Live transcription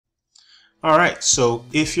Alright, so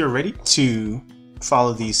if you're ready to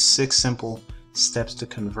follow these 6 simple steps to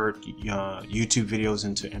convert YouTube videos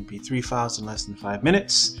into MP3 files in less than 5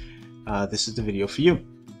 minutes, this is the video for you.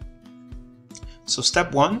 So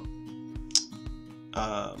step 1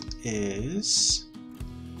 is,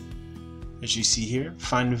 as you see here,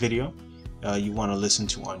 find a video you want to listen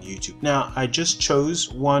to on YouTube. Now I just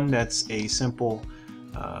chose one that's a simple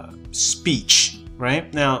speech,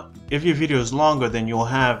 right? Now if your video is longer, then you'll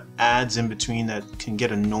have ads in between that can get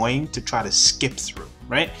annoying to try to skip through,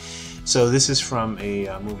 right? So this is from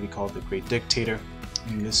a movie called The Great Dictator,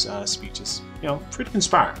 and this speech is, pretty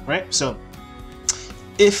inspiring, right? So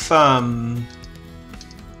if I'd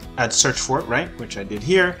search for it, right, which I did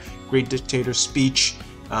here, Great Dictator speech,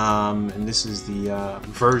 and this is the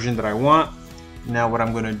version that I want. Now what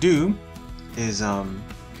I'm going to do is I'm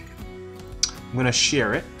going to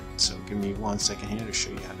share it. So give me 1 second here to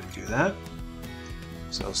show you how to do that.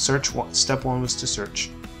 So step 1 was to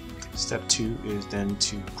search. Step 2 is then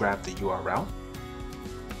to grab the URL.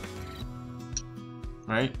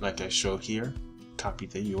 Right, like I showed here, copy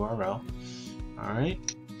the URL.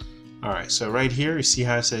 Alright, so right here you see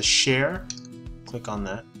how it says share. Click on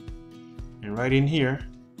that. And right in here,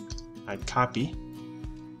 I'd copy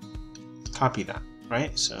that,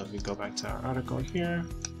 right? So if we go back to our article here,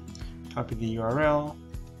 copy the URL.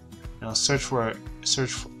 Now search or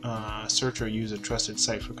use a trusted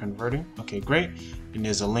site for converting. Okay, great. And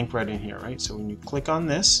there's a link right in here, right? So when you click on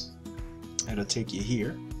this, it'll take you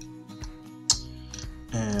here,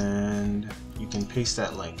 and you can paste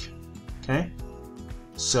that link. Okay,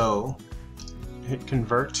 so hit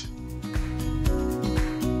convert.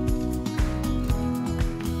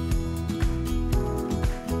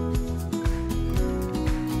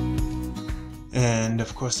 And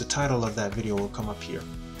of course the title of that video will come up here.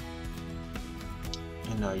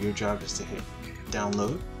 And now your job is to hit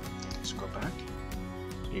download. Let's go back.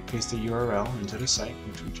 So you paste the URL into the site,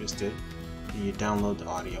 which we just did, and you download the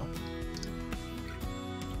audio.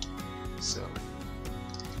 So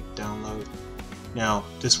hit download. Now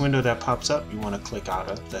this window that pops up, you want to click out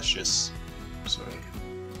of. That's just sort of,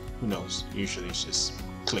 who knows, usually it's just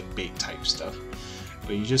clickbait type stuff.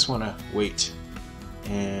 But you just want to wait.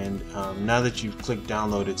 And now that you've clicked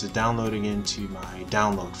download, it's downloading into my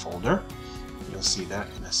download folder. You'll see that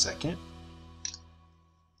in a second.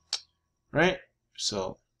 Right?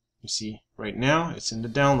 So you see right now it's in the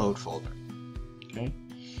download folder. Okay.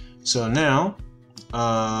 So now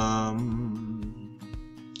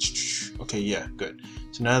okay, yeah, good.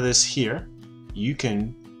 So now this here, you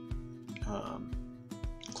can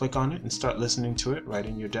click on it and start listening to it right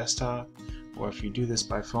in your desktop. Or if you do this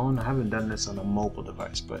by phone, I haven't done this on a mobile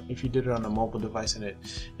device, but if you did it on a mobile device and it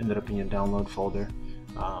ended up in your download folder,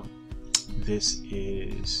 this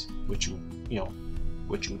is what you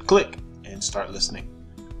would click and start listening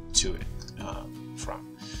to it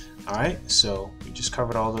from. All right, so we just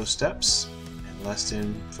covered all those steps in less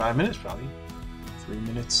than 5 minutes, probably 3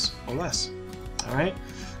 minutes or less. All right.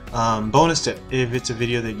 Bonus tip: if it's a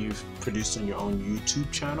video that you've produced on your own YouTube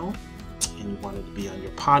channel and you want it to be on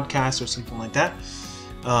your podcast or something like that,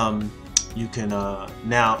 you can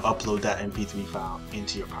now upload that MP3 file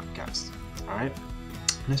into your podcast. All right,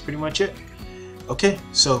 and that's pretty much it. Okay,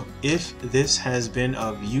 so if this has been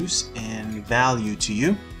of use and value to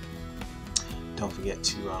you, don't forget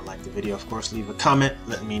to like the video. Of course, leave a comment,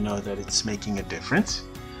 let me know that it's making a difference,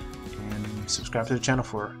 and subscribe to the channel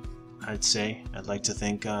for, I'd like to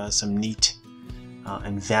think, some neat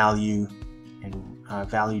and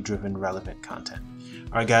value-driven relevant content.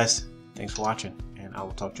 Alright guys, thanks for watching, and I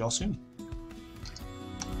will talk to y'all soon.